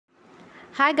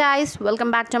Hi guys, welcome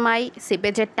back to my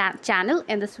Cpget channel.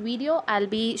 In this video, I'll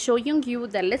be showing you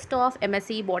the list of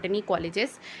MSc botany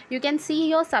colleges. You can see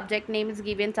your subject name is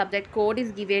given, subject code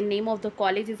is given, name of the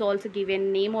college is also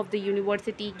given, name of the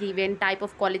university given, type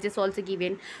of college is also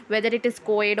given, whether it is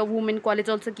co-ed or women college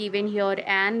also given here,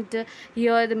 and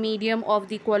here the medium of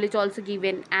the college also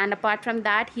given. And apart from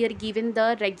that, here given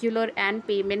the regular and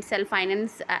payment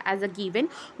self-finance as a given.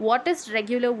 What is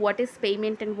regular, what is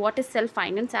payment, and what is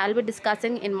self-finance, I'll be discussing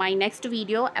in my next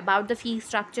video about the fee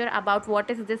structure, about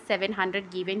what is this 700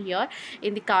 given here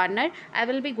in the corner. I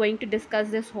will be going to discuss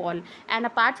this whole. And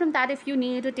apart from that, if you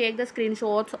need to take the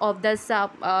screenshots of this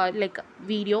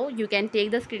video, you can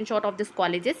take the screenshot of this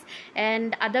colleges.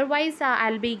 And otherwise,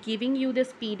 I'll be giving you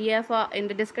this PDF in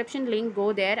the description link.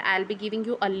 Go there, I'll be giving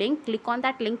you a link. Click on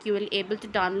that link, you will able to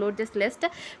download this list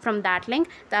from that link.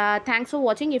 Thanks for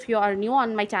watching. If you are new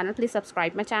on my channel, please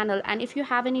subscribe my channel, and if you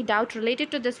have any doubt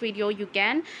related to this video, you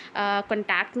can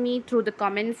contact me through the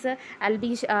comments. I'll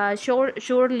be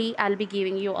surely I'll be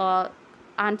giving you a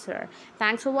answer.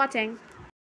 Thanks for watching.